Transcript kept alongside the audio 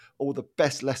all the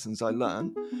best lessons I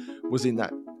learned was in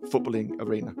that footballing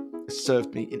arena. It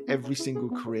served me in every single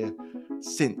career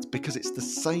since, because it's the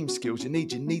same skills you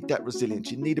need. You need that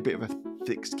resilience. You need a bit of a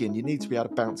thick skin. You need to be able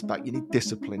to bounce back. You need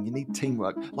discipline. You need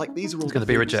teamwork. Like, these are all It's going to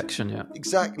be rejection, yeah.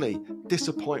 Exactly.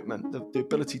 Disappointment, the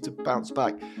ability to bounce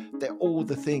back. They're all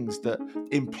the things that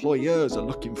employers are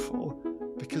looking for,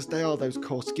 because they are those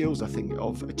core skills, I think,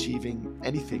 of achieving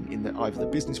anything in either the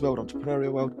business world,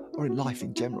 entrepreneurial world, or in life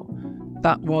in general.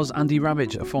 That was Andy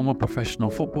Ramage, a former professional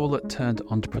footballer turned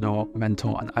entrepreneur,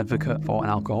 mentor and advocate for an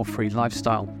alcohol-free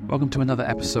lifestyle. Welcome to another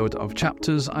episode of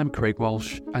Chapters. I'm Craig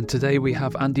Walsh, and today we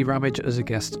have Andy Ramage as a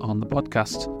guest on the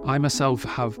podcast. I myself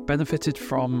have benefited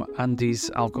from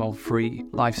Andy's alcohol-free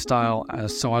lifestyle,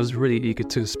 so I was really eager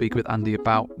to speak with Andy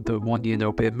about the One Year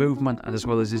No Beer movement, and as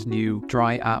well as his new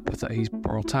Dry app that he's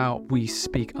brought out. We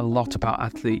speak a lot about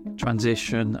athlete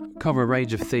transition, cover a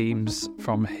range of themes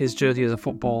from his journey as a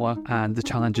footballer and the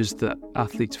challenges that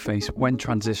athletes face when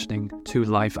transitioning to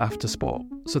life after sport.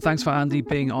 So thanks for Andy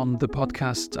being on the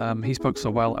podcast. He spoke so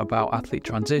well about athlete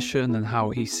transition and how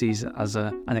he sees it as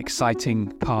an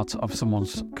exciting part of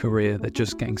someone's career. They're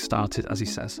just getting started, as he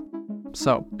says.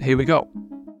 So here we go.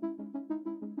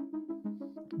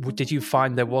 Did you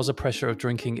find there was a pressure of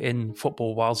drinking in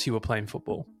football whilst you were playing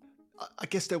football? I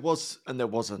guess there was and there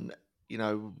wasn't. You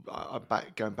know,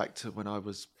 going back to when I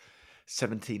was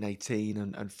 17, 18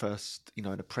 and first,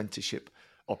 an apprenticeship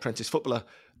or apprentice footballer.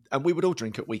 And we would all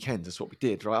drink at weekends. That's what we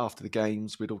did, right? After the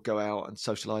games, we'd all go out and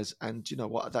socialise. And you know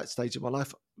what? At that stage of my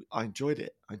life, I enjoyed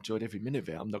it. I enjoyed every minute of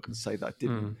it. I'm not going to say that I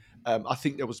didn't. I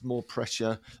think there was more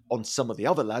pressure on some of the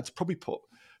other lads, probably put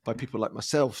by people like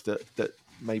myself that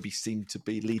maybe seemed to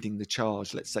be leading the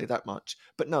charge, let's say that much.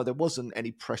 But no, there wasn't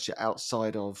any pressure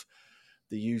outside of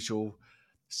the usual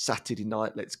Saturday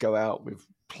night, let's go out, we've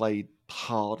played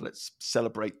hard, let's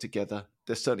celebrate together.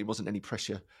 There certainly wasn't any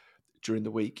pressure during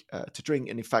the week to drink.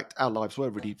 And in fact, our lives were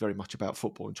really very much about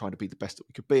football and trying to be the best that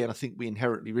we could be. And I think we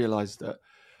inherently realised that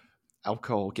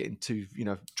alcohol, getting too,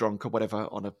 drunk or whatever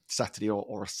on a Saturday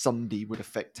or a Sunday would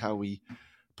affect how we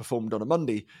performed on a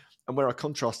Monday. And where I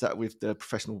contrast that with the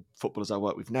professional footballers I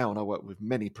work with now, and I work with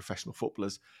many professional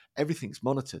footballers, everything's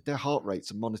monitored. Their heart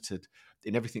rates are monitored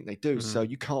in everything they do. So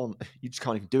you just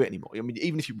can't even do it anymore. I mean,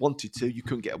 even if you wanted to, you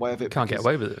couldn't get away with it. Can't get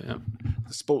away with it, yeah.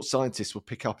 The sports scientists will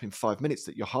pick up in 5 minutes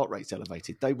that your heart rate's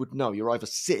elevated. They would know you're either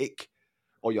sick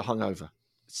or you're hungover.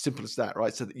 Simple as that,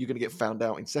 right? So that you're going to get found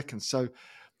out in seconds. So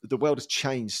the world has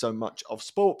changed so much of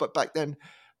sport. But back then,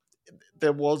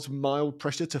 there was mild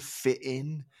pressure to fit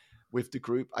in with the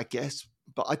group, I guess,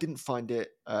 but I didn't find it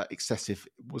excessive,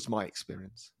 was my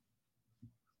experience.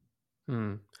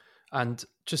 And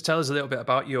just tell us a little bit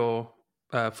about your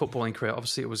footballing career.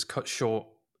 Obviously, it was cut short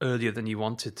earlier than you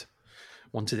wanted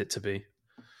it to be.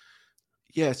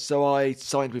 Yeah, so I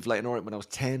signed with Leyton Orient when I was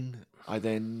 10. I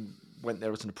then went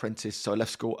there as an apprentice, so I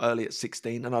left school early at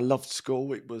 16, and I loved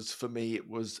school. It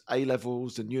was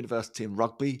A-levels and university and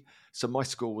rugby. So my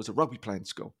school was a rugby playing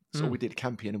school. So we did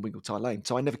Campion and Winglety Lane.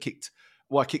 So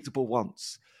I kicked the ball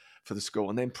once for the school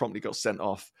and then promptly got sent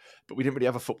off. But we didn't really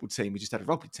have a football team. We just had a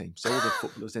rugby team. So all the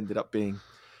footballers ended up being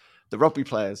the rugby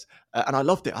players. And I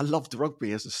loved it. I loved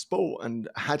rugby as a sport. And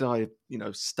had I,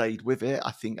 stayed with it,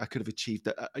 I think I could have achieved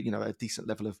a decent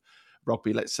level of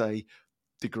rugby, let's say,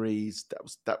 degrees.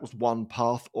 That was one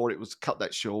path, or it was cut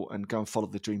that short and go and follow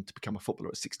the dream to become a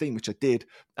footballer at 16, which I did.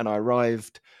 And I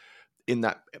arrived in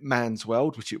that man's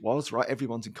world, which it was, right?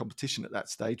 Everyone's in competition at that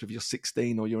stage, whether you're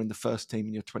 16 or you're in the first team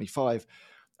and you're 25,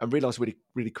 and realised really,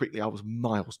 really quickly I was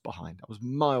miles behind. I was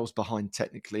miles behind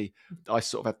technically. I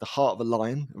sort of had the heart of a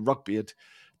lion, and rugby had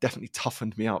definitely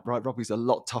toughened me up, right? Rugby's a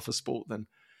lot tougher sport than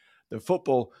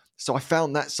football. So I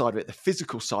found that side of it, the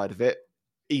physical side of it,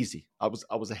 easy. I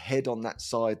was ahead on that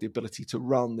side, the ability to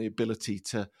run, the ability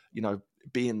to,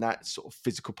 be in that sort of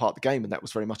physical part of the game, and that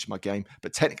was very much my game.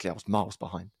 But technically I was miles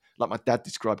behind. Like my dad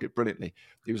described it brilliantly.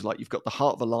 He was like, you've got the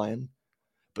heart of a lion,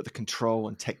 but the control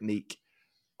and technique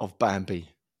of Bambi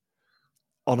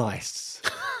on ice.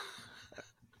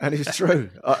 And it's true.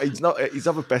 His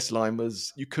other best line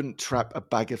was, you couldn't trap a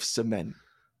bag of cement.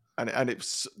 And it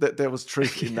was that there was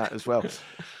truth in that as well.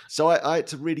 So I had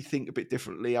to really think a bit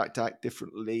differently, act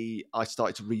differently. I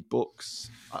started to read books.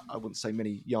 I wouldn't say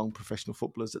many young professional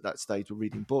footballers at that stage were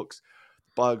reading books,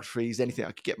 biographies, anything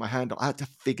I could get my hand on. I had to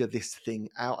figure this thing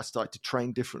out. I started to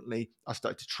train differently. I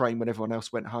started to train when everyone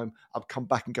else went home. I'd come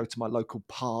back and go to my local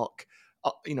park.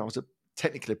 I was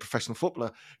technically a professional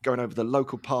footballer, going over the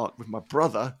local park with my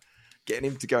brother,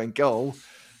 getting him to go in goal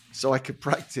so I could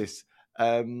practice.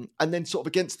 And then sort of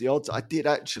against the odds, I did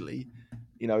actually,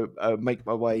 make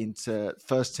my way into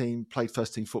first team, played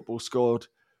first team football, scored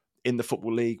in the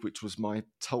Football League, which was my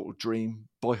total dream,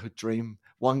 boyhood dream,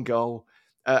 1 goal.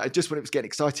 Just when it was getting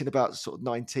exciting, about sort of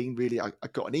 19, really, I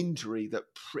got an injury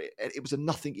it was a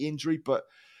nothing injury, but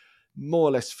more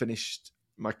or less finished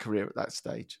my career at that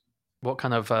stage. What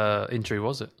kind of injury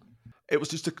was it? It was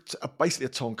just basically a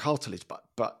torn cartilage,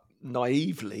 but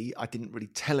naively, I didn't really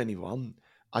tell anyone.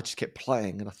 I just kept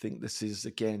playing, and I think this is,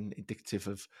 again, indicative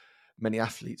of many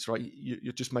athletes, right?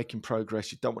 You're just making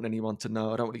progress. You don't want anyone to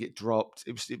know. I don't want to get dropped.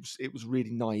 It was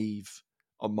really naive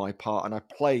on my part, and I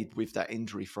played with that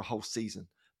injury for a whole season,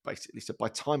 basically. So by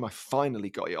the time I finally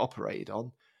got it operated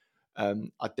on,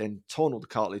 I'd then torn all the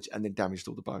cartilage and then damaged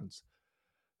all the bones.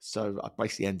 So I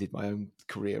basically ended my own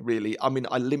career, really. I mean,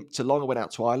 I limped along. I went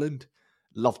out to Ireland,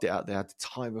 loved it out there. Had the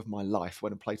time of my life.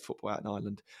 Went and played football out in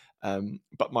Ireland.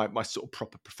 But my sort of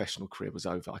proper professional career was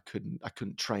over. I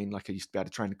couldn't train like I used to be able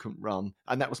to train. I couldn't run,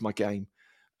 and that was my game.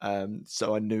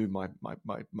 So I knew my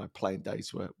playing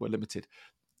days were limited.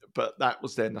 But that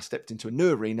was then I stepped into a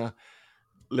new arena,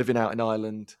 living out in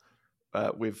Ireland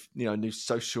with new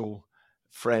social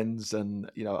friends,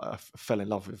 and I fell in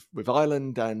love with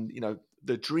Ireland, and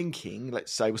the drinking,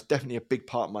 let's say, was definitely a big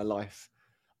part of my life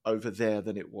over there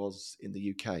than it was in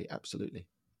the UK. Absolutely.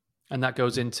 And that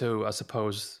goes into, I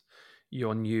suppose,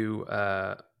 your new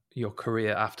your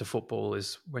career after football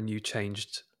is when you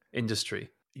changed industry.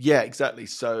 Yeah, exactly.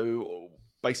 So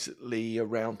basically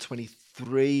around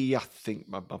 23, I think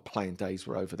my playing days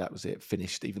were over. That was it,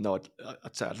 finished, even though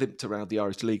I'd say I limped around the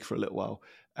Irish League for a little while,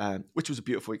 which was a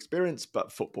beautiful experience,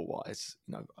 but football-wise,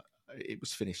 it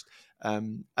was finished.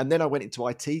 And then I went into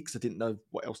IT because I didn't know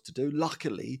what else to do.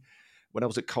 Luckily, when I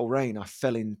was at Coleraine, I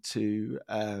fell into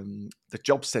the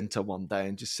job centre one day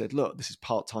and just said, look, this is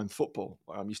part-time football.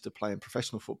 I'm used to playing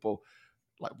professional football.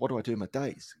 Like, what do I do in my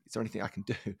days? Is there anything I can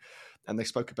do? And they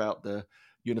spoke about the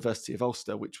University of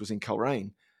Ulster, which was in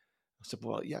Coleraine. I said,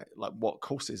 well, yeah, like what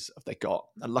courses have they got?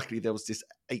 And luckily there was this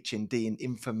HND in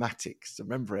informatics.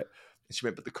 Remember it? And she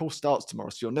went, but the course starts tomorrow,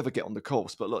 so you'll never get on the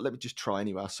course. But look, let me just try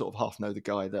anyway. I sort of half know the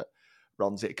guy that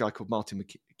runs it, a guy called Martin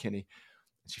McKinney.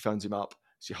 And she phones him up.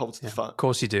 She holds the phone. Of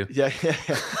course you do. Yeah.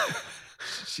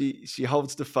 She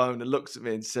holds the phone and looks at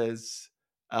me and says,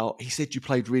 oh, he said you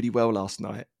played really well last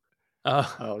night. I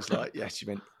was like, yeah. She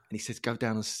went, and he says, go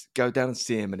down and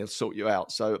see him, and he'll sort you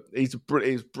out. So he's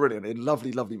brilliant, a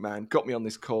lovely, lovely man. Got me on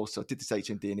this course. So I did this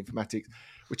HND in informatics,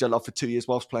 which I loved for 2 years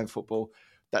whilst playing football.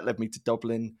 That led me to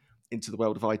Dublin, into the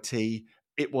world of IT.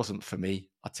 It wasn't for me,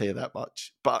 I'll tell you that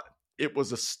much. But it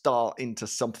was a start into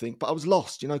something. But I was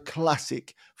lost,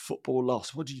 classic football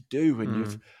loss. What do you do when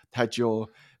you've had your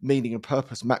meaning and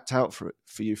purpose mapped out for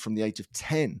you from the age of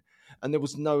 10? And there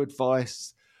was no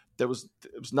advice. There was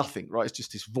nothing, right? It's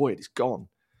just this void. It's gone.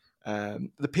 The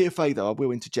PFA, though, I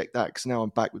will interject that because now I'm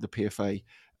back with the PFA,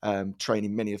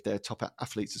 training many of their top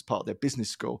athletes as part of their business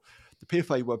school. The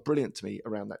PFA were brilliant to me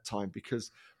around that time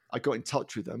because I got in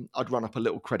touch with them. I'd run up a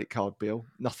little credit card bill,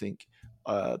 nothing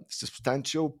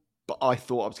substantial, but I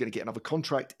thought I was going to get another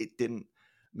contract. It didn't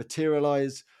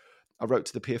materialize. I wrote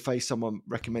to the PFA. Someone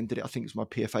recommended it. I think it was my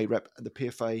PFA rep, and the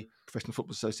PFA, Professional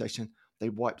Football Association, they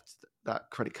wiped that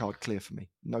credit card clear for me.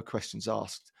 No questions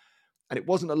asked. And it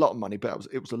wasn't a lot of money, but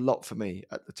it was a lot for me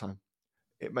at the time.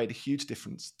 It made a huge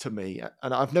difference to me.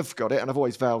 And I've never forgot it. And I've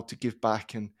always vowed to give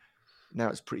back. And now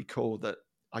it's pretty cool that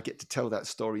I get to tell that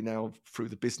story now through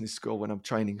the business school when I'm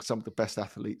training some of the best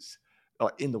athletes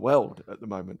in the world at the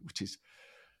moment, which is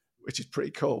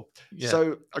pretty cool. Yeah.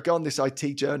 So I go on this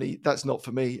IT journey. That's not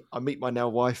for me. I meet my now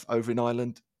wife over in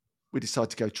Ireland. We decide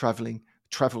to go traveling,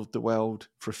 traveled the world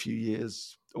for a few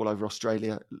years, all over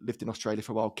Australia, lived in Australia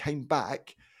for a while, came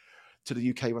back to the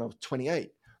UK when I was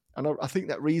 28. And I think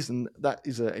that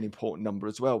is an important number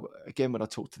as well. But again, when I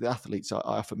talk to the athletes, I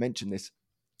often mention this.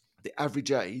 The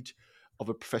average age of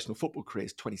a professional football career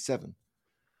is 27.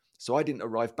 So I didn't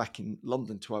arrive back in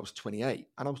London till I was 28.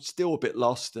 And I was still a bit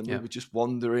lost, and we were just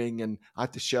wandering, and I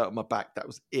had the shirt on my back. That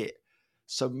was it.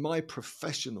 So my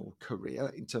professional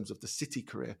career, in terms of the city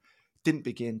career, didn't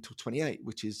begin till 28,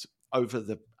 which is over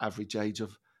the average age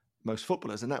of most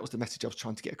footballers. And that was the message I was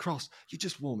trying to get across. You're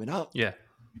just warming up. Yeah.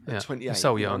 At 28. You're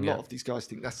so young. A lot of these guys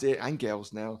think that's it, and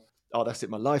girls now. Oh, that's it.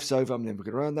 My life's over. I'm never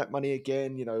going to earn that money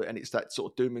again. And it's that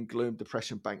sort of doom and gloom,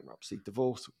 depression, bankruptcy,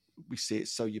 divorce. We see it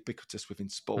so ubiquitous within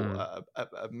sport,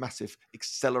 a massive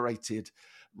accelerated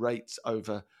rates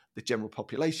over the general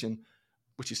population,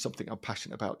 which is something I'm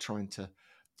passionate about trying to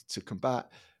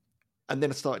combat. And then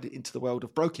I started into the world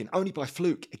of broking, only by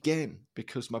fluke again,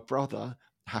 because my brother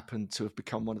happened to have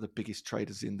become one of the biggest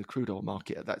traders in the crude oil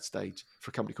market at that stage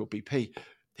for a company called BP.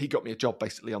 He got me a job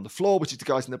basically on the floor, which is the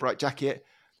guys in the bright jacket.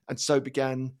 And so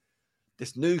began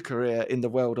this new career in the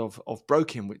world of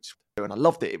broking, and I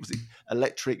loved it. It was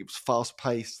electric. It was fast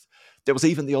paced. There was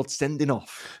even the odd sending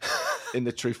off in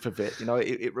the truth of it.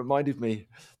 It reminded me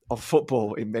of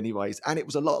football in many ways. And it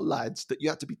was a lot of lads that you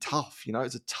had to be tough.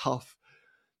 It's a tough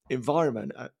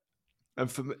environment.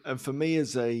 And for me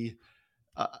as a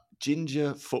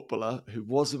ginger footballer who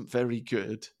wasn't very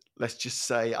good, let's just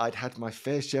say I'd had my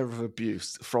fair share of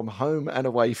abuse from home and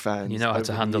away fans. And you know how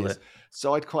to handle it.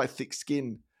 So I'd quite a thick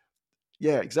skin.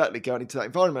 Yeah, exactly. Going into that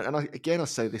environment. And I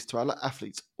say this to our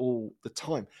athletes all the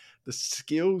time. The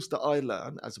skills that I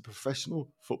learn as a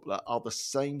professional footballer are the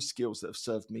same skills that have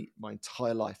served me my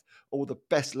entire life. All the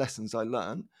best lessons I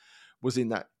learned was in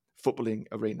that footballing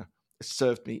arena. It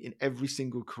served me in every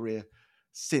single career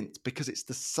since, because it's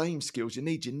the same skills you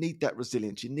need. You need that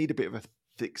resilience. You need a bit of a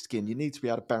thick skin. You need to be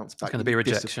able to bounce back. It's going to be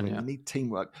rejection. Yeah. You need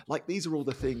teamwork. Like, these are all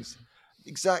the things.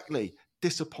 Exactly.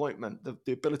 Disappointment,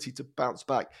 the ability to bounce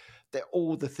back. They're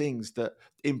all the things that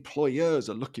employers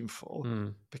are looking for,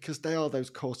 because they are those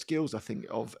core skills, I think,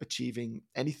 of achieving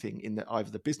anything in either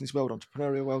the business world,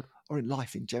 entrepreneurial world, or in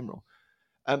life in general.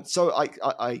 So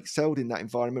I excelled in that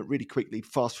environment really quickly.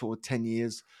 Fast forward 10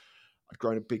 years, I'd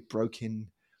grown a big broking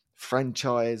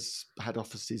franchise, had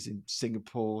offices in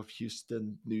Singapore,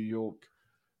 Houston, New York,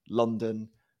 London.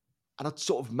 And I'd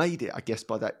sort of made it, I guess,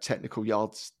 by that technical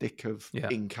yardstick of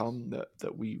income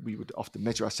that we would often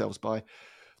measure ourselves by.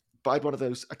 But I had one of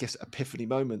those, I guess, epiphany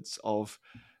moments of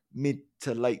mid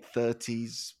to late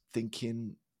 30s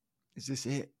thinking, is this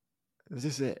it? Is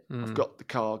this it? I've got the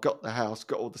car, got the house,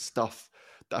 got all the stuff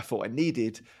that I thought I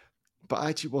needed, but I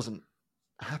actually wasn't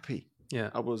happy. Yeah.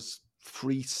 I was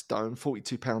 3 stone,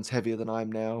 42 pounds heavier than I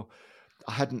am now.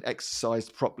 I hadn't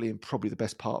exercised properly in probably the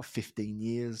best part of 15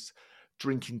 years,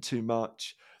 drinking too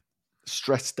much,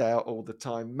 stressed out all the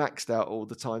time, maxed out all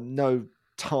the time, no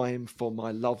time for my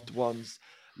loved ones.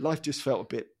 Life just felt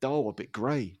a bit dull, a bit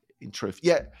grey, in truth.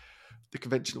 Yet the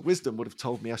conventional wisdom would have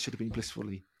told me I should have been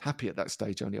blissfully happy at that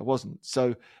stage, only I wasn't.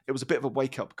 So it was a bit of a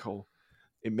wake-up call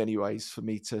in many ways for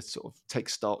me to sort of take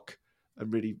stock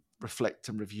and really reflect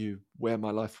and review where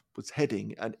my life was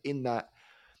heading. And in that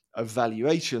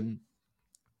evaluation,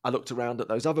 I looked around at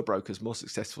those other brokers more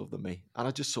successful than me, and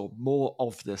I just saw more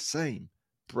of the same: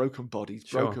 broken bodies,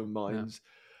 broken minds,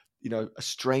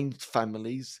 estranged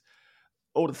families,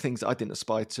 all the things that I didn't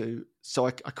aspire to. So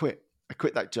I quit. I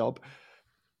quit that job,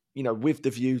 with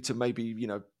the view to maybe,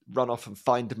 run off and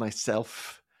find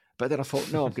myself. But then I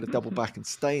thought, no, I'm going to double back and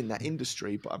stay in that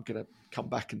industry, but I'm going to come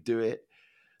back and do it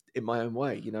in my own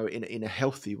way, in a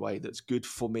healthy way that's good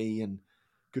for me and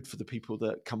good for the people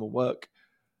that come and work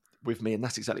with me. And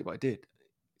that's exactly what I did.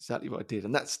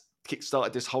 And that's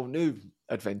kickstarted this whole new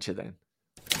adventure then.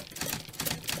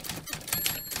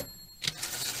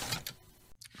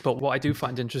 But what I do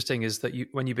find interesting is that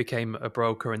when you became a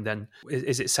broker, and then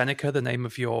is it Seneca, the name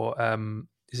of your,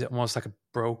 is it almost like a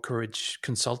brokerage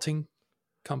consulting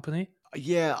company?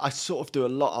 Yeah, I sort of do a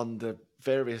lot on the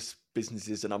various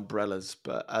businesses and umbrellas,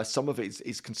 but some of it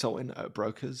is consulting at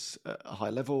brokers at a high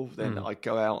level. Then I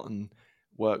go out and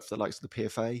work for the likes of the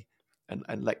PFA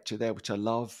and lecture there, which I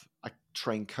love. I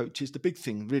train coaches. The big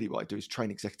thing really what I do is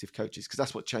train executive coaches, because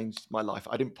that's what changed my life.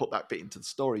 I didn't put that bit into the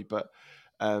story, but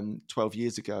 12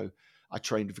 years ago, I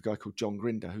trained with a guy called John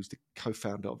Grinder, who's the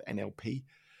co-founder of NLP,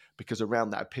 because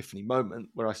around that epiphany moment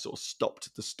where I sort of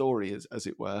stopped the story, as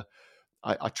it were,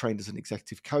 I trained as an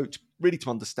executive coach, really to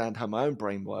understand how my own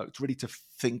brain worked, really to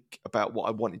think about what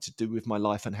I wanted to do with my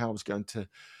life and how I was going to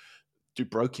do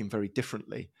broking very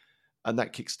differently. And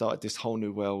that kickstarted this whole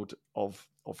new world of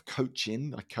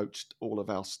coaching. I coached all of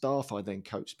our staff. I then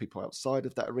coached people outside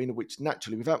of that arena, which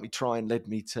naturally, without me trying, led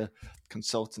me to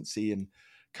consultancy and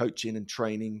coaching and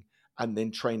training, and then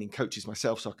training coaches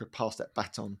myself so I could pass that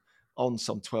baton on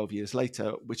some 12 years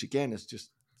later, which again has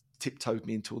just tiptoed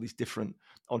me into all these different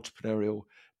entrepreneurial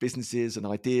businesses and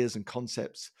ideas and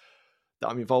concepts that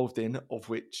I'm involved in, of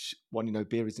which one,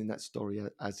 beer is in that story,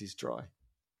 as is dry.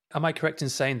 Am I correct in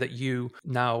saying that you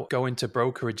now go into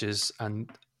brokerages and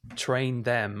train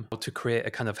them to create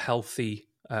a kind of healthy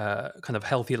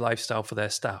lifestyle for their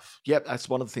staff? Yep, that's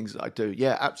one of the things that I do.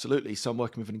 Yeah, absolutely. So I'm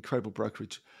working with an incredible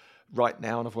brokerage right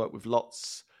now, and I've worked with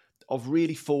lots of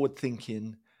really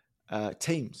forward-thinking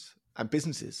teams and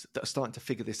businesses that are starting to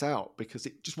figure this out, because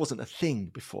it just wasn't a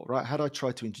thing before, right? Had I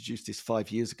tried to introduce this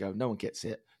 5 years ago, no one gets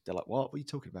it. They're like, what are you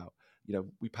talking about?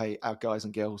 We pay our guys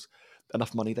and girls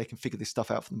enough money, they can figure this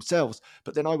stuff out for themselves.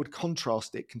 But then I would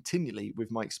contrast it continually with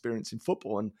my experience in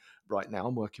football. And right now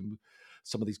I'm working with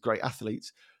some of these great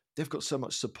athletes. They've got so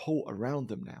much support around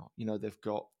them now. They've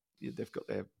got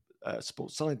their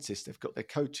sports scientists, they've got their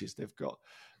coaches, they've got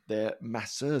their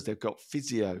masseurs, they've got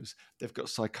physios, they've got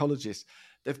psychologists,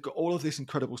 they've got all of this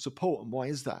incredible support. And why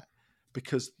is that?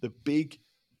 Because the big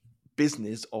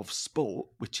business of sport,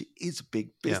 which is a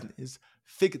big business,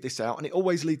 figured this out, and it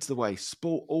always leads the way.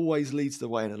 Sport always leads the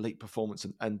way in elite performance,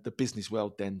 and the business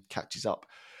world then catches up.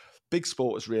 Big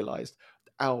sport has realized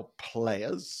our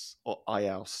players, or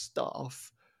our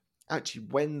staff, actually,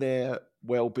 when their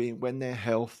well-being, when their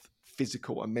health,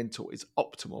 physical and mental is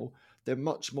optimal, they're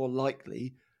much more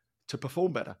likely to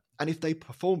perform better. And if they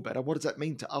perform better, what does that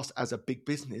mean to us as a big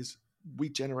business? We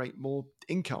generate more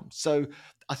income. So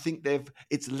I think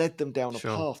it's led them down a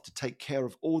path to take care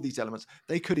of all these elements.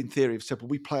 They could, in theory, have said, well,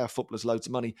 we pay our footballers loads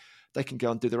of money. They can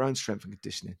go and do their own strength and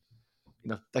conditioning.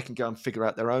 They can go and figure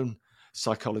out their own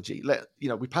psychology.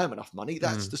 We pay them enough money.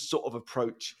 That's the sort of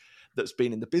approach that's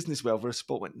been in the business world, where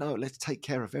sport went, no, let's take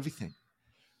care of everything.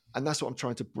 And that's what I'm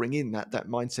trying to bring in, that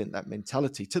mindset, that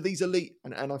mentality to these elite.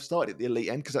 And I've started at the elite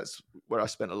end because that's where I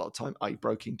spent a lot of time, i.e.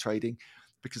 broking, trading,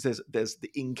 because there's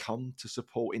the income to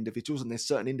support individuals, and there's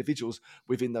certain individuals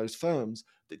within those firms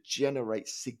that generate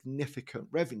significant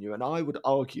revenue. And I would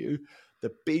argue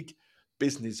the big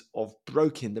business of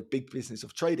broking, the big business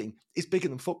of trading is bigger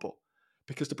than football,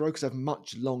 because the brokers have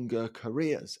much longer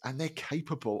careers and they're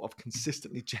capable of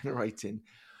consistently generating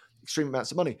extreme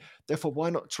amounts of money. Therefore, why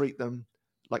not treat them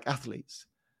like athletes?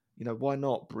 Why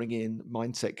not bring in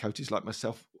mindset coaches like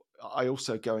myself? I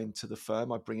also go into the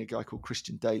firm. I bring a guy called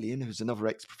Christian Daly in, who's another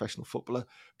ex-professional footballer,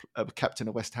 captain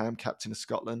of West Ham, captain of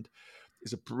Scotland.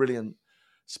 He's a brilliant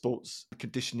sports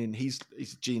conditioning. He's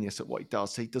a genius at what he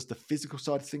does. So he does the physical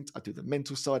side of things. I do the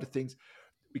mental side of things.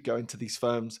 We go into these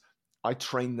firms. I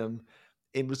train them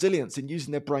in resilience, in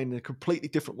using their brain in a completely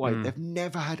different way. They've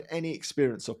never had any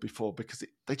experience of before, because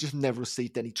they just never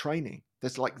received any training.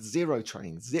 There's like zero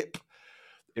training, zip,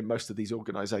 in most of these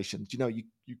organizations. You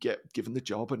get given the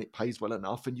job and it pays well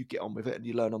enough and you get on with it and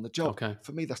you learn on the job. Okay.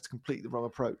 For me, that's completely the wrong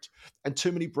approach. And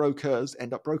too many brokers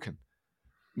end up broken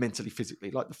mentally,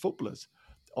 physically, like the footballers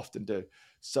often do.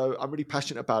 So I'm really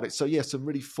passionate about it. So some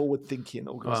really forward-thinking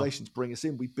organizations bring us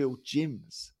in. We build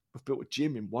gyms. We've built a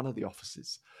gym in one of the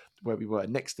offices where we were,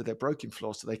 next to their broking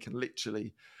floor, so they can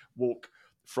literally walk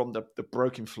from the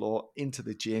broking floor into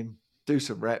the gym, do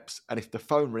some reps, and if the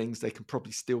phone rings, they can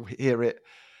probably still hear it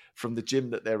from the gym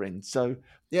that they're in. So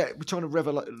we're trying to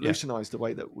revolutionize the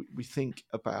way that we think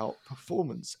about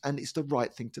performance, and it's the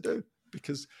right thing to do,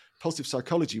 because positive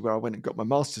psychology, where I went and got my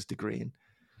master's degree in,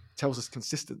 tells us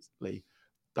consistently,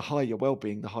 the higher your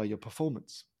well-being, the higher your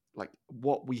performance. Like,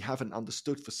 what we haven't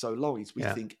understood for so long is we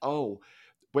think,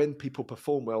 when people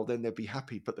perform well, then they'll be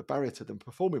happy. But the barrier to them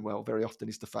performing well very often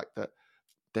is the fact that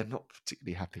they're not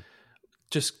particularly happy.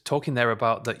 Just talking there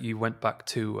about that, you went back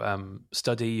to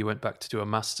study, you went back to do a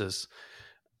master's,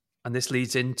 and this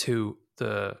leads into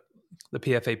the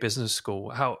PFA Business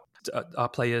School. How are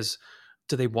players,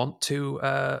 do they want to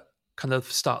kind of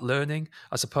start learning?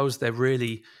 I suppose they're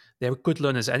good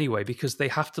learners anyway, because they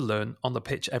have to learn on the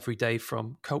pitch every day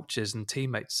from coaches and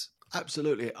teammates.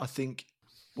 Absolutely. I think,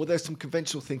 there's some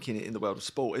conventional thinking in the world of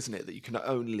sport, isn't it? That you can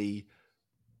only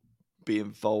be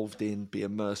involved in, be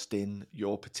immersed in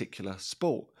your particular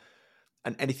sport,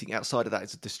 and anything outside of that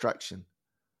is a distraction.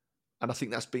 And I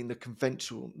think that's been the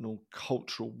conventional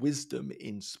cultural wisdom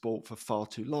in sport for far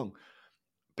too long.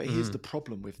 But here's the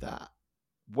problem with that.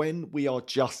 When we are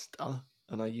just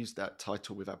and I use that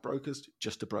title with our brokers,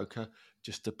 just a broker,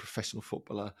 just a professional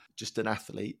footballer, just an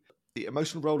athlete, the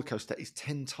emotional roller coaster is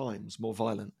 10 times more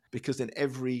violent, because in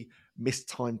every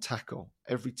mistimed tackle,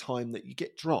 every time that you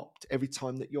get dropped, every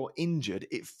time that you're injured,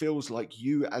 it feels like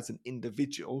you as an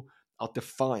individual are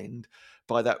defined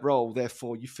by that role.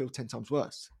 Therefore, you feel 10 times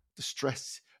worse. The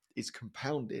stress is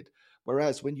compounded.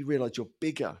 Whereas when you realize you're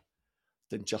bigger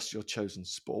than just your chosen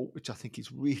sport, which I think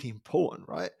is really important,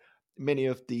 right? Many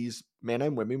of these men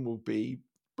and women will be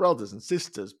brothers and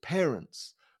sisters,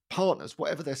 parents, partners,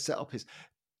 whatever their setup is.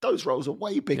 Those roles are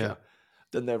way bigger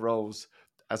than their roles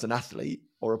as an athlete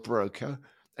or a broker.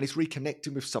 And it's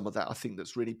reconnecting with some of that, I think,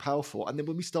 that's really powerful. And then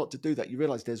when we start to do that, you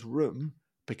realize there's room,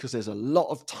 because there's a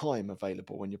lot of time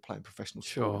available when you're playing professional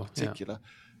sport in particular,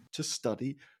 to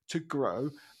study, to grow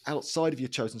outside of your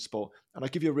chosen sport. And I'll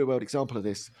give you a real world example of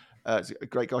this. It's a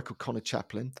great guy called Connor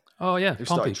Chaplin. Oh, yeah. Who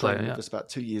started training with us about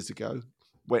 2 years ago.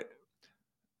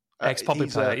 Ex-Pompey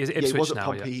player. He's at Ipswich he wasn't now.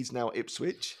 Pompey, he's now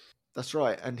Ipswich. That's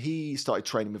right. And he started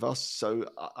training with us. So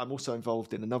I'm also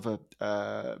involved in another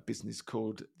business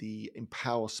called the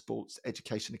Empower Sports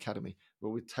Education Academy,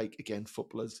 where we take, again,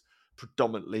 footballers,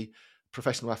 predominantly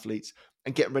professional athletes,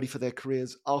 and get them ready for their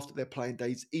careers after their playing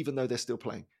days, even though they're still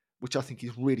playing, which I think is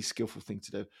a really skillful thing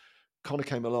to do. Connor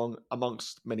came along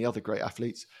amongst many other great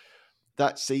athletes.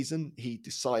 that season, he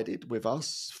decided with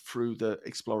us through the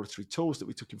exploratory tours that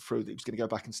we took him through that he was going to go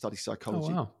back and study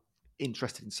psychology. Oh, wow.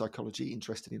 Interested in psychology,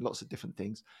 interested in lots of different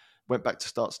things. Went back to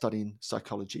start studying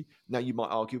psychology. Now you might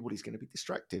argue, well, he's going to be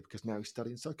distracted because now he's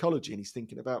studying psychology and he's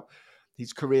thinking about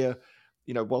his career,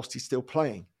 whilst he's still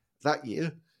playing. That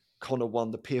year, Connor won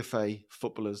the PFA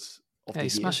Footballers of the Year.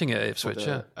 He's smashing it at Ipswich,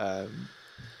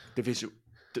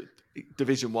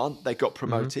 Division 1. They got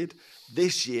promoted.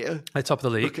 This year, they're top of the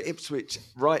league. Look at Ipswich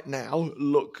right now.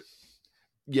 Look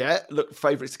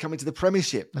favourites to come into the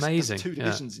Premiership. Amazing. That's 2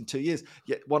 divisions in 2 years.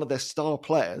 Yet one of their star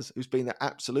players, who's been their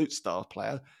absolute star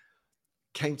player,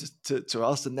 came to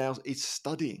us and now he's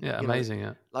studying. Yeah,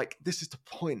 amazing. Like, this is the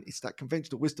point. It's that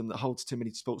conventional wisdom that holds too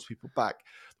many sports people back,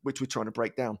 which we're trying to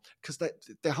break down because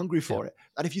they're hungry for it.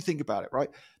 And if you think about it, right,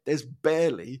 there's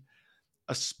barely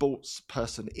a sports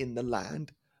person in the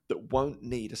land that won't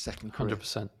need a second career.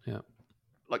 100%, yeah.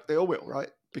 Like, they all will, right?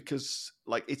 Because,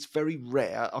 like, it's very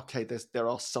rare. Okay, there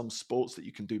are some sports that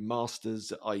you can do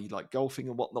masters, i.e. like golfing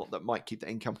and whatnot, that might keep the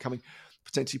income coming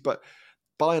potentially. But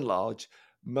by and large,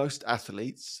 most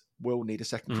athletes will need a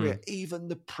second career. Even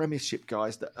the Premiership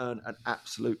guys that earn an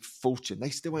absolute fortune, they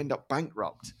still end up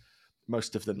bankrupt.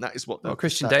 Most of them. That is what.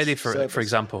 Christian Daly, for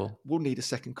example, will need a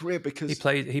second career because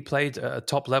he played at a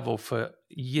top level for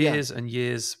years and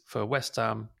years for West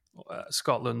Ham,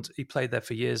 Scotland. He played there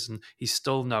for years, and he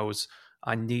still knows,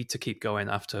 I need to keep going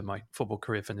after my football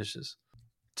career finishes.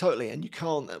 Totally, and you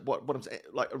can't. What I'm saying,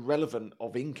 like, irrelevant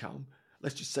of income.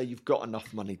 Let's just say you've got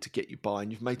enough money to get you by,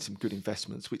 and you've made some good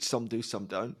investments, which some do, some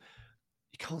don't.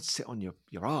 You can't sit on your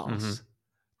arse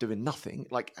doing nothing.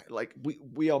 Like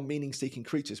we are meaning-seeking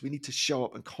creatures. We need to show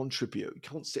up and contribute. You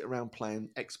can't sit around playing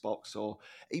Xbox or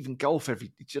even golf do you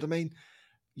know what I mean?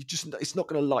 It's not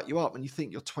going to light you up. And you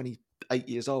think you're 28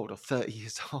 years old or 30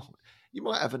 years old. You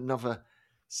might have another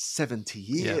 70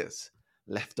 years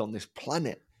left on this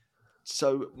planet.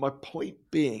 So my point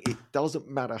being, it doesn't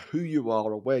matter who you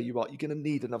are or where you are, you're going to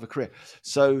need another career.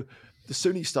 So the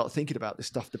sooner you start thinking about this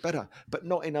stuff, the better. But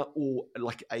not in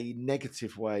a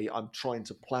negative way. I'm trying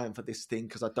to plan for this thing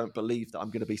because I don't believe that I'm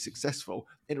going to be successful.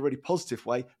 In a really positive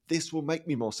way, this will make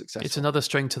me more successful. It's another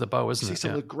string to the bow, isn't it? See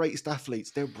some of the greatest athletes,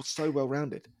 they're so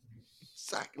well-rounded.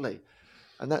 Exactly.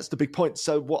 And that's the big point.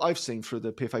 So what I've seen through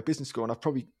the PFA Business School, and I've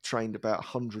probably trained about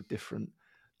 100 different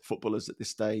footballers at this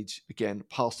stage, again,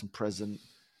 past and present,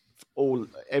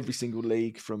 every single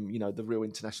league, from the real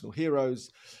international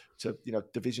heroes to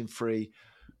Division 3,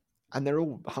 and they're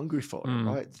all hungry for it,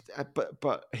 right?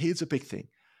 But here's a big thing.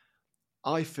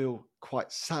 I feel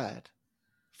quite sad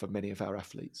for many of our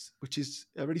athletes, which is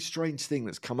a really strange thing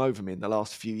that's come over me in the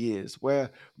last few years,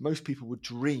 where most people would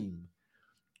dream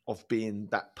of being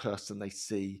that person they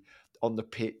see on the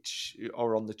pitch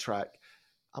or on the track.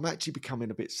 I'm actually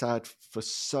becoming a bit sad for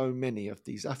so many of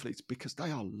these athletes because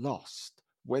they are lost.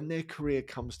 When their career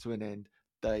comes to an end,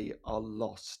 they are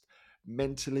lost.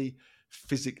 Mentally,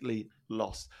 physically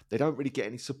lost. They don't really get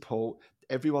any support.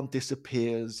 Everyone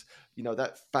disappears.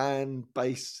 That fan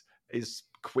base is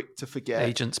quick to forget.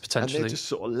 Agents, potentially. And they're just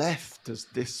sort of left as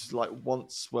this, like,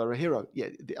 once were a hero. Yeah,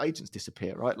 the agents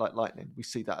disappear, right? Like lightning. We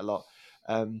see that a lot.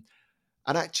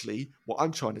 And actually, what we're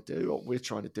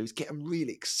trying to do is get them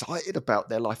really excited about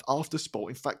their life after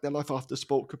sport. In fact, their life after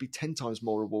sport could be 10 times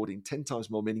more rewarding, 10 times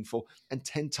more meaningful, and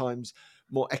 10 times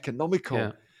more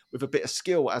economical with a bit of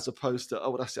skill, as opposed to, oh,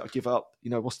 well, that's it, I give up.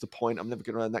 What's the point? I'm never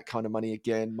going to earn that kind of money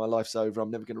again. My life's over.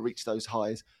 I'm never going to reach those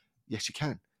highs. Yes, you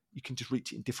can. You can just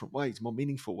reach it in different ways, more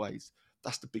meaningful ways.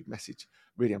 That's the big message,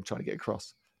 really, I'm trying to get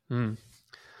across. And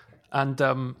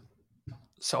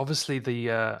so obviously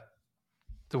the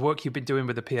work you've been doing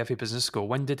with the PFA Business School,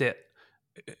 when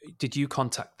did you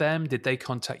contact them? Did they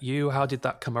contact you? How did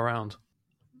that come around?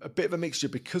 A bit of a mixture.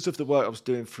 Because of the work I was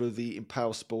doing through the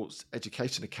Empower Sports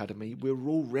Education Academy, we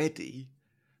were already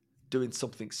doing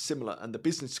something similar, and the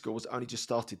business school was only just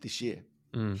started this year.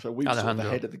 So we were sort of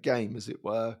ahead of the game, as it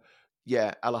were.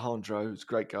 Yeah, Alejandro, who's a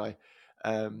great guy.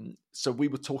 So we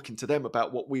were talking to them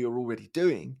about what we were already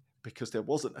doing, because there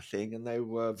wasn't a thing, and they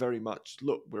were very much,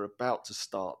 look, we're about to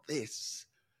start this.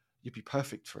 You'd be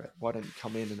perfect for it. Why don't you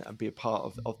come in and be a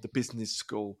part of the business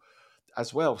school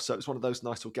as well? So it's one of those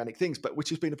nice organic things, but which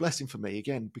has been a blessing for me,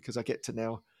 again, because I get to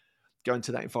now go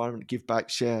into that environment, give back,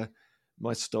 share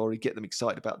my story, get them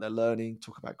excited about their learning,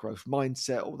 talk about growth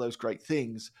mindset, all those great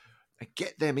things, and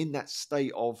get them in that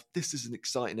state of, this is an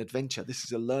exciting adventure. This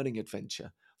is a learning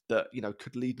adventure that,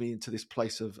 could lead me into this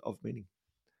place of meaning.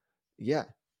 Yeah,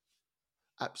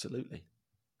 absolutely.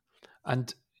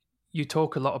 And you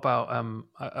talk a lot about,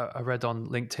 I read on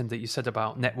LinkedIn that you said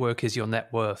about network is your net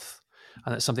worth.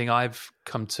 And it's something I've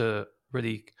come to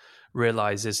really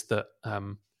realize is that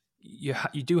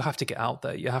you do have to get out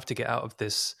there. You have to get out of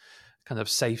this kind of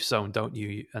safe zone, don't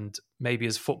you? And maybe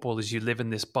as footballers, you live in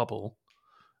this bubble.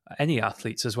 Any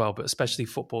athletes as well, but especially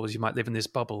footballers, you might live in this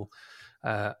bubble,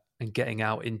 and getting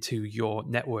out into your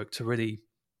network to really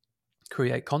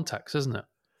create contacts, isn't it?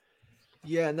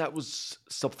 Yeah, and that was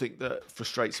something that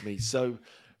frustrates me. So,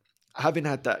 having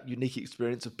had that unique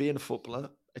experience of being a footballer,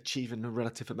 achieving a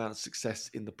relative amount of success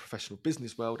in the professional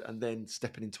business world, and then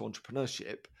stepping into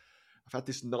entrepreneurship, I've had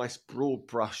this nice broad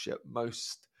brush at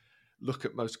most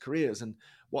careers. And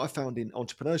what I found in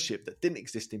entrepreneurship that didn't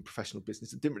exist in professional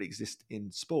business and didn't really exist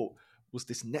in sport was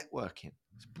this networking.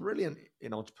 It's brilliant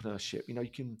in entrepreneurship. You know, you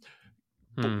can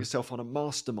book yourself on a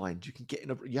mastermind. You can get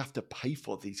in you have to pay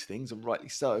for these things, and rightly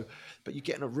so, but you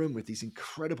get in a room with these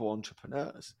incredible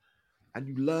entrepreneurs and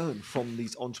you learn from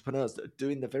these entrepreneurs that are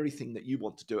doing the very thing that you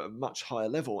want to do at a much higher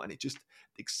level, and it just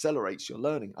accelerates your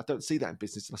learning. I don't see that in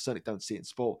business, and I certainly don't see it in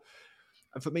sport.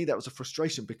 And for me, that was a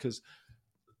frustration because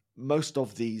most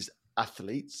of these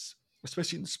athletes,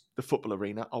 especially in the football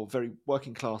arena, are very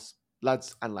working class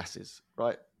lads and lasses,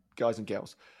 right? Guys and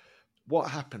girls. What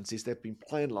happens is they've been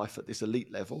playing life at this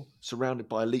elite level, surrounded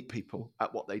by elite people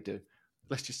at what they do.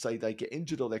 Let's just say they get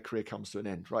injured or their career comes to an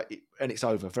end, right? And it's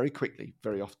over very quickly,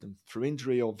 very often through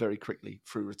injury or very quickly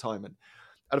through retirement.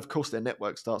 And of course, their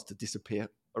network starts to disappear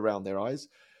around their eyes.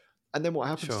 And then what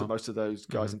happens to most of those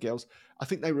guys and girls? I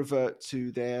think they revert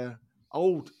to their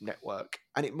old network.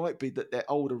 And it might be that their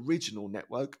old original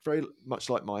network, very much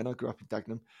like mine, I grew up in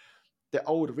Dagenham, their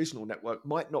old original network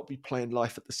might not be playing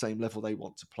life at the same level they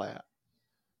want to play at.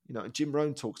 You know, and Jim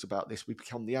Rohn talks about this. We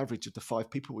become the average of the 5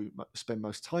 people we spend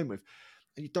most time with.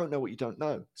 And you don't know what you don't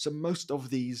know. So most of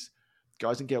these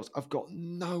guys and girls, I've got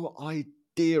no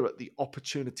idea at the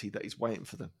opportunity that is waiting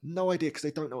for them. No idea, because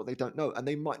they don't know what they don't know. And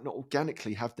they might not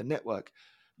organically have the network.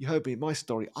 You heard me in my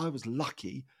story. I was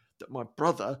lucky that my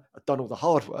brother had done all the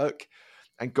hard work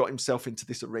and got himself into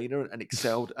this arena and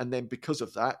excelled. And then because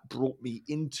of that, brought me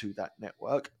into that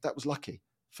network. That was lucky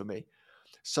for me.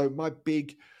 So my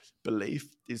big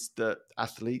belief is that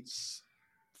athletes,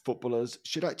 footballers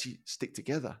should actually stick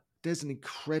together. There's an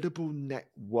incredible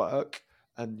network,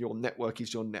 and your network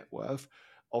is your net worth,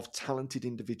 of talented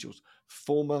individuals,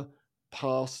 former,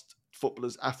 past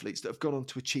footballers, athletes that have gone on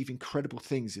to achieve incredible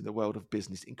things in the world of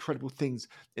business, incredible things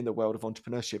in the world of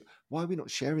entrepreneurship. Why are we not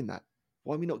sharing that?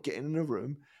 Why are we not getting in a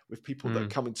room with people that are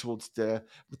coming towards their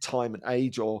retirement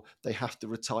age or they have to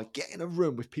retire? Get in a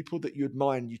room with people that you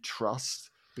admire and you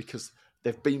trust because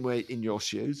they've been in your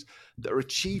shoes, that are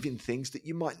achieving things that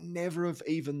you might never have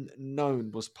even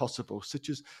known was possible, such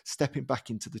as stepping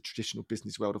back into the traditional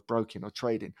business world of broking or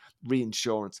trading,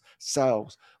 reinsurance,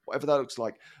 sales, whatever that looks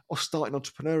like, or starting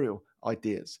entrepreneurial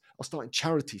ideas, or starting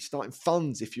charities, starting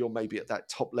funds if you're maybe at that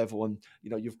top level and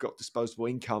you've got disposable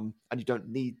income and you don't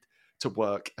need to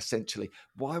work, essentially.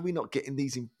 Why are we not getting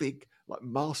these in big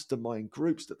mastermind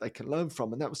groups that they can learn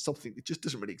from? And that was something that just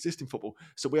doesn't really exist in football.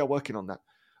 So we are working on that.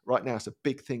 Right now, it's a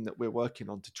big thing that we're working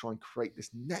on to try and create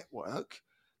this network,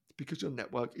 because your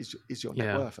network is your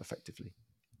net worth, effectively.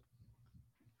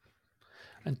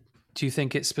 And do you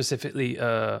think it's specifically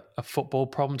a football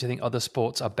problem? Do you think other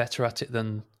sports are better at it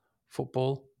than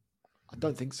football? I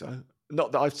don't think so.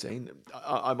 Not that I've seen.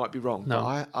 I might be wrong,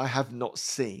 but I have not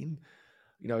seen,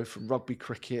 from rugby,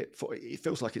 cricket, it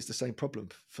feels like it's the same problem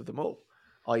for them all.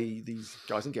 I.e., these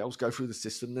guys and girls go through the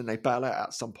system, then they bail out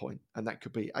at some point, and that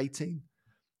could be 18.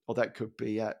 Or that could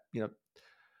be at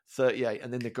 38,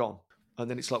 and then they're gone. And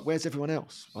then it's like, where's everyone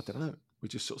else? I don't know. We're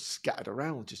just sort of scattered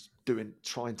around, just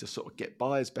trying to sort of get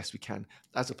by as best we can,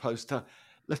 as opposed to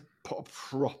let's put a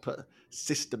proper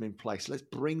system in place. Let's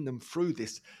bring them through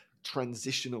this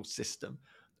transitional system,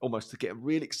 almost to get them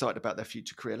really excited about their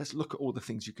future career. Let's look at all the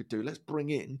things you could do. Let's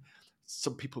bring in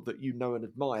some people that you know and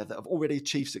admire that have already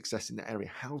achieved success in that area.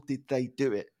 How did they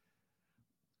do it?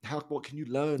 What can you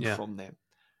learn from them?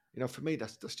 For me,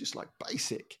 that's just like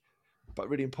basic, but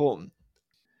really important.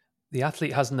 The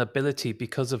athlete has an ability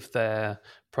because of their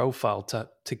profile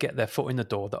to get their foot in the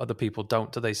door that other people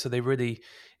don't, do they? So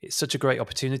it's such a great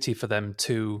opportunity for them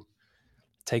to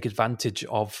take advantage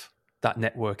of that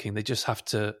networking. They just have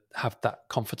to have that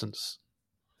confidence.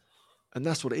 And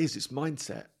that's what it is. It's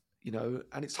mindset,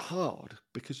 and it's hard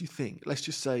because you think, let's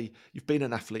just say you've been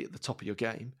an athlete at the top of your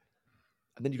game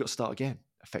and then you've got to start again,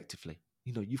 effectively.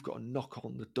 You've got to knock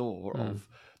on the door of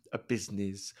a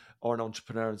business or an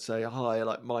entrepreneur and say, hi,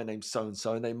 my name's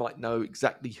so-and-so, and they might know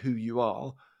exactly who you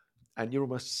are. And you're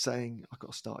almost saying, I've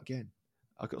got to start again.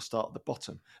 I've got to start at the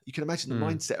bottom. You can imagine the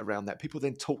mindset around that. People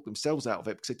then talk themselves out of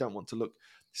it because they don't want to look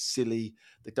silly.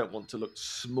 They don't want to look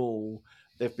small.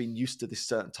 they've been used to this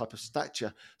certain type of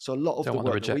stature. So a lot of Don't the want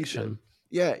the work that we rejection. do,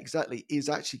 yeah, exactly, is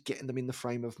actually getting them in the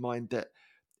frame of mind that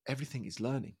everything is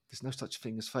learning. There's no such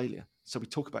thing as failure. So we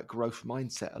talk about growth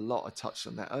mindset a lot. I touched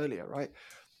on that earlier, right?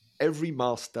 Every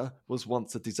master was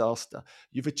once a disaster.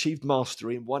 You've achieved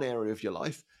mastery in one area of your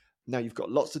life. Now you've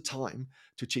got lots of time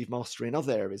to achieve mastery in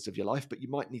other areas of your life, but you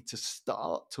might need to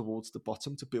start towards the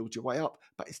bottom to build your way up.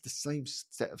 But it's the same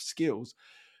set of skills.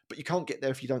 But you can't get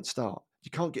there if you don't start.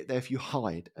 You can't get there if you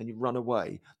hide and you run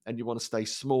away and you want to stay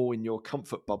small in your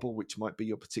comfort bubble, which might be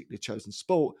your particularly chosen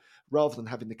sport, rather than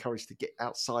having the courage to get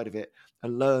outside of it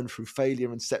and learn through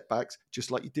failure and setbacks,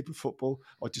 just like you did with football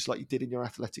or just like you did in your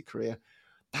athletic career.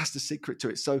 That's the secret to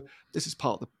it. So this is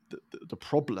part of the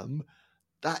problem.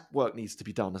 That work needs to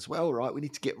be done as well, right? We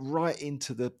need to get right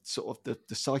into the sort of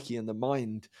the psyche and the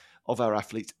mind of our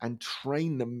athletes and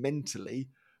train them mentally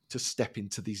to step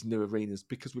into these new arenas,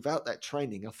 because without that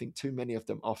training, I think too many of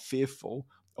them are fearful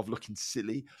of looking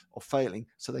silly or failing.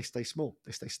 So they stay small,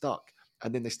 they stay stuck.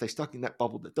 And then they stay stuck in that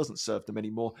bubble that doesn't serve them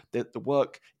anymore. The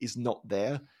work is not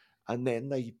there. And then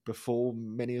they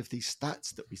perform many of these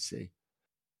stats that we see.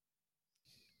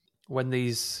 When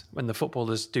the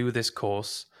footballers do this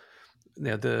course,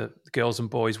 the girls and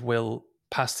boys will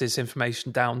pass this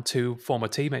information down to former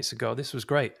teammates and go, "This was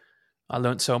great. I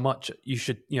learned so much. You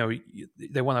should,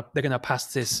 they're going to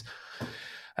pass this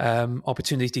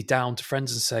opportunity down to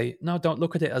friends and say, no, don't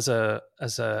look at it as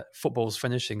a football's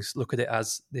finishing. Look at it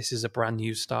as this is a brand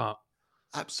new start."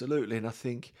 Absolutely. And I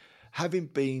think having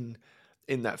been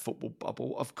in that football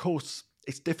bubble, of course,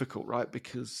 it's difficult, right?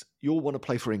 Because you'll want to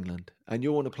play for England and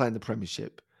you'll want to play in the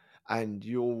Premiership and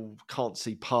you can't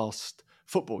see past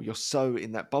football. You're so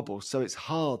in that bubble. So it's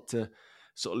hard to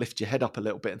sort of lift your head up a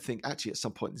little bit and think, actually, at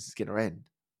some point, this is going to end.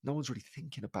 No one's really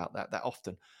thinking about that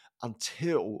often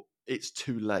until it's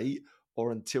too late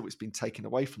or until it's been taken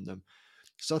away from them.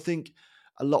 So I think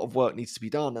a lot of work needs to be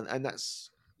done. And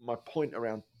that's my point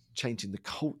around changing the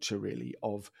culture, really,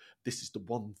 of this is the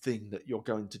one thing that you're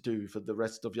going to do for the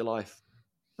rest of your life.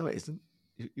 No, it isn't.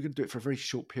 You're going to do it for a very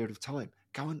short period of time.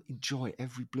 Go and enjoy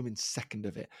every blooming second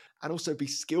of it. And also be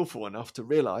skillful enough to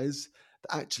realize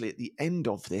that actually at the end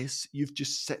of this, you've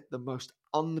just set the most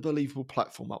unbelievable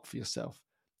platform up for yourself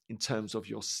in terms of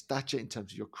your stature, in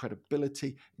terms of your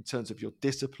credibility, in terms of your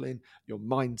discipline, your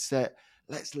mindset.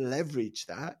 Let's leverage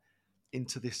that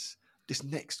into this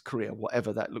next career,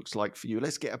 whatever that looks like for you.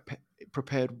 Let's get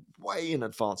prepared way in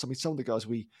advance. I mean, some of the guys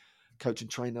we coach and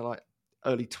train are like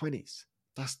early 20s.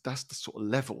 That's the sort of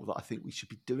level that I think we should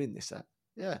be doing this at.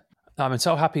 Yeah. I'm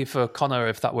so happy for Connor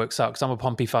if that works out, because I'm a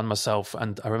Pompey fan myself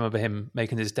and I remember him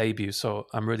making his debut. So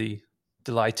I'm really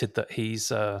delighted that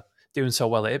he's doing so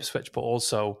well at Ipswich, but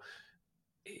also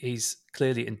he's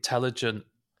clearly intelligent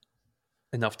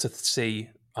enough to see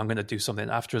I'm going to do something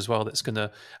after as well that's going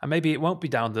to, and maybe it won't be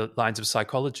down the lines of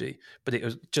psychology, but it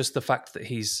was just the fact that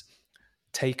he's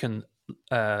taken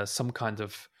some kind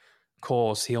of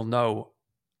course. He'll know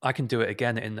I can do it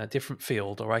again in a different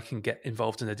field, or I can get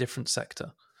involved in a different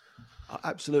sector.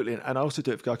 Absolutely. And I also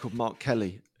do it with a guy called Mark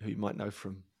Kelly, who you might know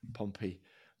from Pompey.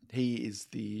 He's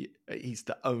the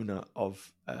owner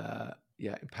of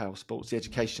Empower Sports, the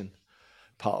education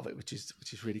part of it, which is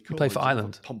really cool. He played for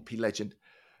Ireland. Pompey legend.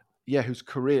 Yeah, whose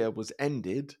career was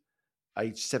ended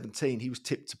age 17. He was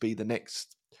tipped to be the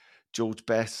next George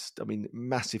Best. I mean,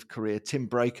 massive career. Tim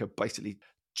Breaker basically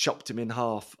chopped him in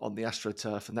half on the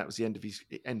AstroTurf, and that was the end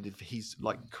of his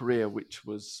like career, which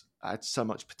had so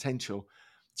much potential.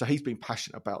 So he's been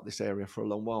passionate about this area for a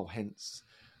long while. Hence,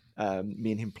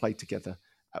 me and him played together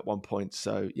at one point.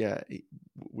 So yeah,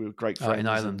 we were great friends. In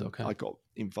Ireland, okay. I got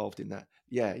involved in that.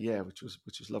 Yeah, which was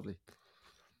lovely.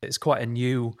 It's quite a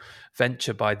new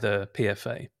venture by the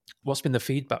PFA. What's been the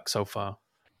feedback so far?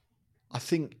 I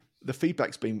think the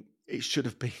feedback's been, it should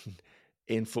have been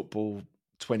in football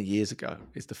 20 years ago,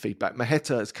 is the feedback.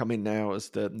 Maheta has come in now as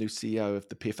the new CEO of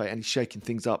the PFA, and he's shaking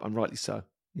things up, and rightly so.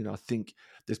 I think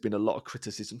there's been a lot of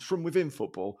criticism from within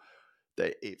football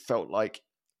that it felt like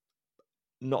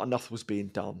not enough was being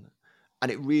done.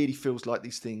 And it really feels like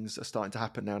these things are starting to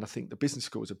happen now. And I think the business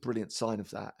school is a brilliant sign of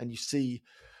that. And you see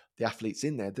the athletes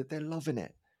in there that they're loving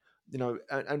it,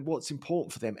 and what's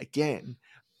important for them, again,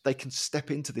 they can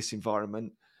step into this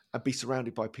environment and be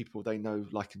surrounded by people they know,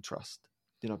 like, and trust,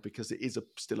 because it is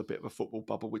still a bit of a football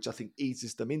bubble, which I think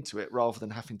eases them into it rather than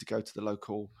having to go to the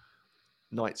local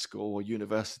night school or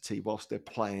university whilst they're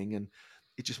playing. And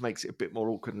it just makes it a bit more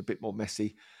awkward and a bit more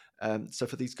messy. So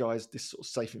for these guys, this sort of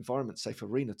safe environment, safe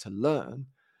arena to learn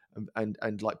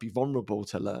and like be vulnerable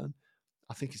to learn,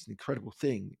 I think it's an incredible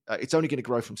thing. It's only going to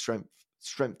grow from strength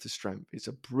to strength. It's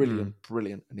a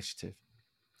brilliant initiative.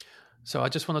 So I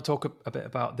just want to talk a bit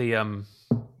about the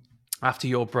after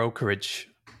your brokerage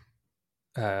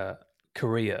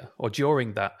career, or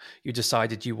during that, you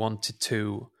decided you wanted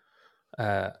to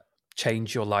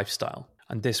change your lifestyle,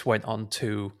 and this went on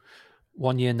to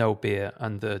 1 year no beer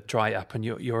and the dry app, and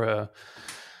you're a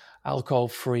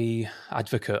alcohol-free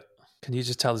advocate. Can you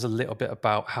just tell us a little bit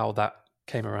about how that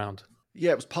came around?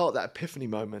 Yeah, it was part of that epiphany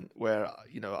moment where,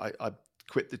 I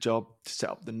quit the job to set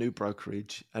up the new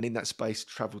brokerage, and in that space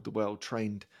traveled the world,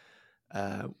 trained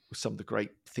with some of the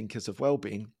great thinkers of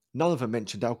well-being. None of them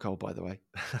mentioned alcohol, by the way.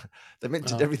 They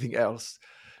mentioned everything else.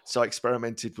 So I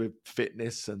experimented with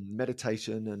fitness and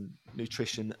meditation and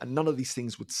nutrition, and none of these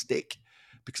things would stick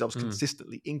because I was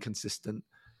consistently inconsistent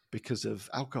because of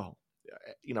alcohol.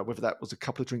 Whether that was a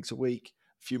couple of drinks a week,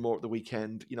 a few more at the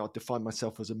weekend. I defined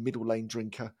myself as a middle lane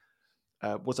drinker.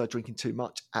 Was I drinking too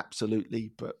much?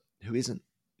 Absolutely. But who isn't,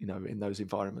 in those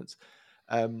environments?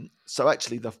 So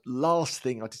actually the last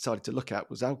thing I decided to look at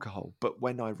was alcohol. But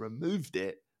when I removed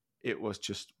it, it was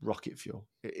just rocket fuel.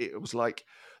 It was like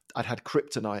I'd had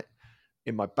kryptonite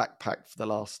in my backpack for the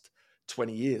last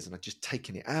 20 years and I'd just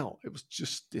taken it out. It was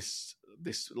just this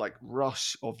like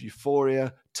rush of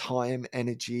euphoria, time,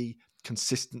 energy,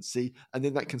 consistency. And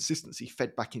then that consistency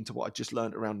fed back into what I just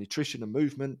learned around nutrition and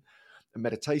movement and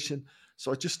meditation.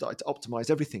 So I just started to optimize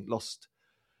everything. Lost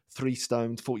 3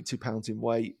 stone, 42 pounds in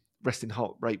weight. Resting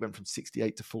heart rate went from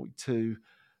 68 to 42.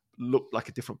 Looked like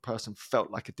a different person,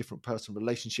 felt like a different person.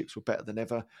 Relationships were better than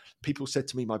ever. People said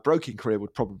to me my broking career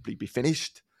would probably be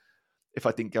finished if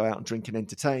I didn't go out and drink and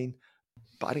entertain.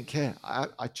 But I didn't care.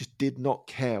 I just did not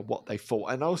care what they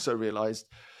thought. And I also realized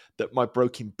that my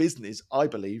broking business, I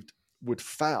believed, would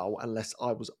fail unless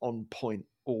I was on point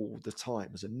all the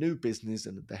time. As a new business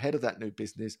and the head of that new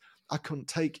business, I couldn't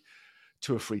take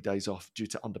 2 or 3 days off due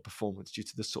to underperformance, due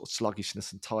to the sort of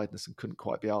sluggishness and tiredness and couldn't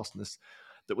quite be arsedness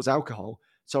that was alcohol.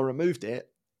 So I removed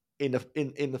it in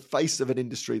the face of an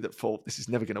industry that thought this is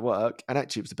never going to work. And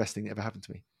actually it was the best thing that ever happened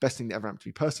to me. Best thing that ever happened to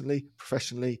me personally,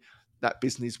 professionally. That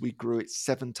business, we grew it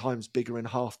 7 times bigger in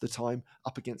half the time,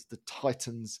 up against the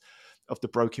titans of the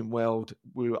broken world.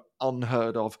 We were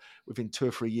unheard of. Within 2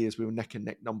 or 3 years, we were neck and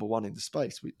neck #1 in the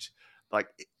space, which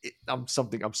I'm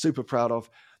something I'm super proud of.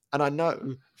 And I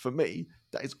know for me,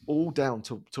 that is all down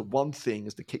to one thing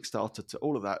as the Kickstarter to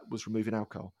all of that was removing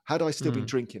alcohol. Had I still been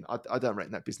drinking, I don't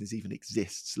reckon that business even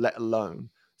exists, let alone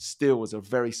still was a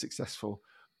very successful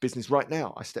business right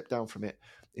now. I stepped down from it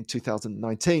in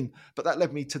 2019. But that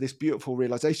led me to this beautiful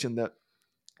realization that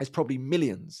there's probably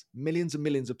millions and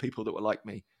millions of people that were like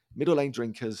me, middle lane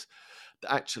drinkers,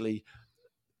 that actually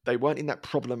they weren't in that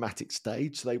problematic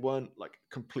stage. So they weren't like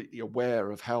completely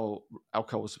aware of how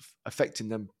alcohol was affecting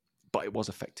them, but it was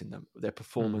affecting them, their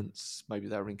performance. Maybe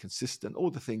they were inconsistent, all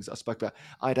the things I spoke about.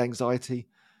 I had anxiety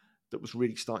that was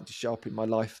really starting to show up in my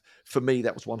life. For me,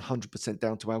 that was 100%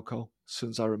 down to alcohol. As soon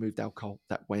as I removed alcohol,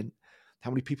 that went.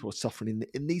 How many people are suffering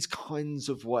in these kinds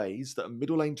of ways that are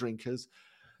middle lane drinkers?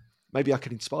 Maybe I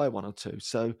could inspire 1 or 2.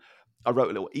 So I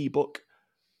wrote a little ebook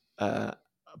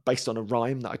based on a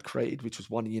rhyme that I'd created, which was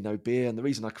 1 year no beer. And the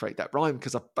reason I created that rhyme,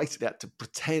 because I basically had to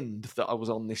pretend that I was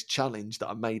on this challenge that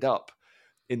I made up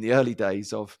in the early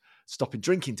days of stopping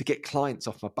drinking to get clients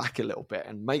off my back a little bit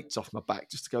and mates off my back,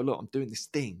 just to go, look, I'm doing this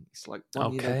thing. It's like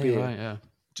 1 year no beer. Right, yeah.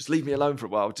 Just leave me alone for a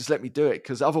while. Just let me do it.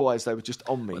 Because otherwise they were just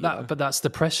on me. But that's the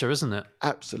pressure, isn't it?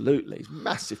 Absolutely. It's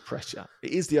massive pressure.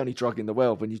 It is the only drug in the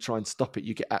world. When you try and stop it,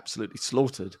 you get absolutely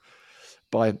slaughtered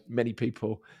by many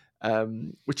people,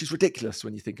 which is ridiculous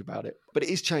when you think about it. But it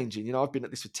is changing. I've been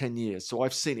at this for 10 years. So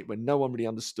I've seen it when no one really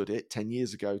understood it 10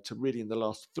 years ago to really in the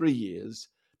last 3 years.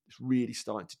 It's really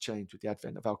starting to change with the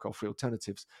advent of alcohol-free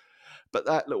alternatives. But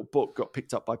that little book got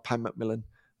picked up by Pan Macmillan,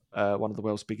 one of the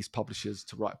world's biggest publishers,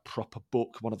 to write a proper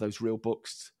book, one of those real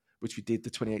books, which we did, the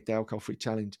 28-day alcohol-free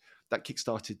challenge. That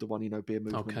kickstarted the 1 year no beer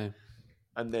movement. Okay.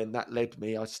 And then that led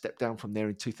me, I stepped down from there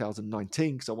in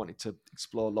 2019 because I wanted to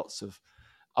explore lots of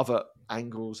other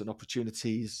angles and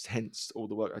opportunities, hence all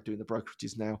the work I do in the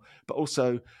brokerages now, but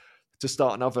also to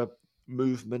start another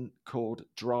movement called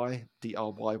Dry,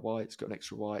 DRYY. It's got an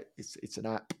extra Y. It's an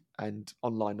app and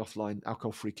online, offline,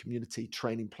 alcohol-free community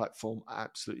training platform. I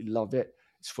absolutely love it.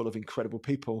 It's full of incredible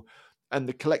people.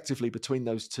 And collectively between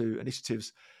those 2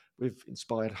 initiatives, we've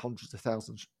inspired hundreds of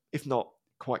thousands, if not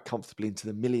quite comfortably into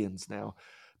the millions now,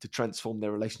 to transform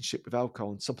their relationship with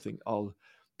alcohol, and something I'll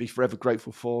be forever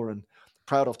grateful for and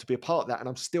proud of to be a part of that. And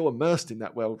I'm still immersed in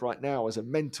that world right now as a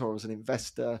mentor, as an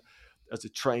investor, as a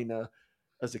trainer,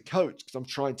 as a coach, because I'm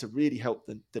trying to really help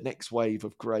the next wave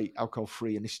of great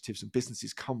alcohol-free initiatives and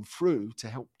businesses come through to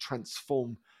help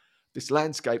transform this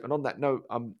landscape. And on that note,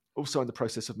 I'm also in the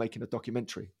process of making a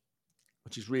documentary,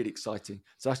 which is really exciting.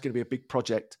 So that's going to be a big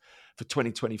project for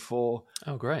 2024.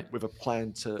 Oh, great. With a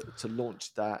plan to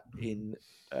launch that in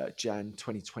Jan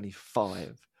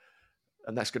 2025.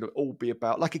 And that's going to all be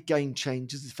about like a Game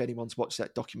Changers. If anyone's watched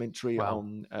that documentary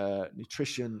on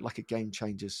nutrition, like a Game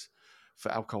Changers for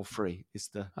alcohol free is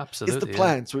the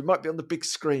plan. Yeah. So we might be on the big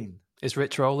screen. Is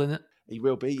Rich Roll in it? He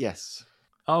will be, yes.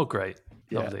 Oh, great.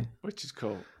 Yeah, lovely. Which is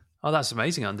cool. Oh, that's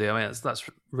amazing, Andy. I mean, that's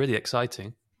really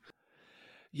exciting.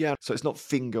 Yeah, so it's not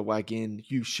finger wagging,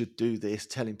 you should do this,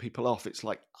 telling people off. It's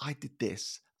like, I did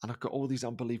this and I've got all these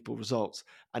unbelievable results.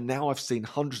 And now I've seen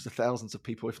hundreds of thousands of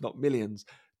people, if not millions,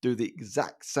 do the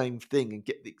exact same thing and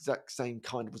get the exact same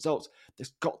kind of results.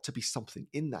 There's got to be something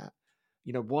in that.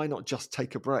 You know, why not just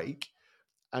take a break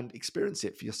and experience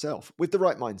it for yourself with the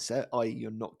right mindset, i.e.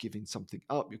 you're not giving something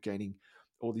up, you're gaining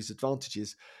all these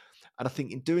advantages. And I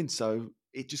think in doing so,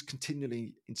 it just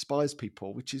continually inspires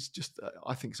people, which is just,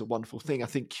 I think it's a wonderful thing. I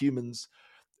think humans,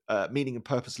 meaning and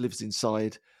purpose lives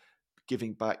inside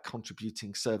giving back,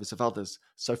 contributing, service of others.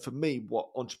 So for me,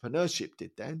 what entrepreneurship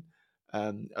did then,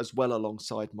 as well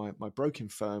alongside my broking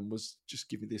firm, was just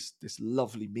giving this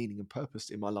lovely meaning and purpose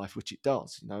in my life, which it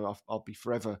does. You know, I'll be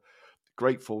forever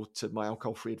grateful to my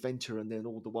alcohol-free adventure and then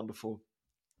all the wonderful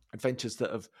adventures that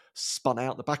have spun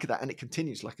out the back of that. And it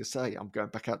continues. Like I say, I'm going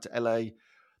back out to LA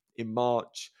in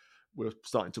March. We're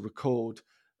starting to record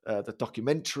the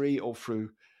documentary all through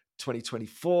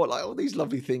 2024. Like all these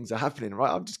lovely things are happening,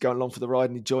 right? I'm just going along for the ride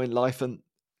and enjoying life and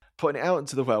putting it out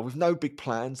into the world with no big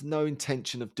plans, no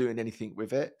intention of doing anything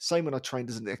with it. Same when I trained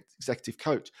as an executive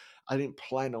coach. I didn't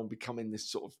plan on becoming this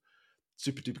sort of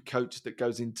super duper coach that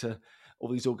goes into all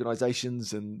these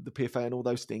organizations and the PFA and all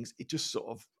those things. It just sort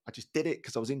of, I just did it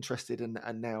because I was interested,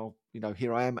 and now, you know,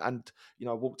 here I am. And, you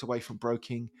know, I walked away from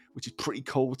broking, which is pretty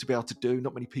cool to be able to do.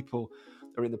 Not many people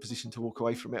are in the position to walk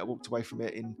away from it. I walked away from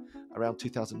it in around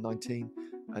 2019,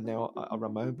 and now I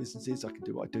run my own businesses. I can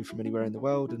do what I do from anywhere in the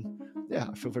world. And yeah,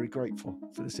 I feel very grateful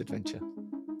for this adventure.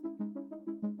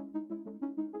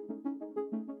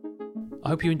 I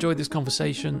hope you enjoyed this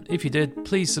conversation. If you did,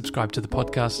 please subscribe to the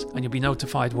podcast and you'll be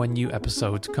notified when new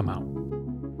episodes come out.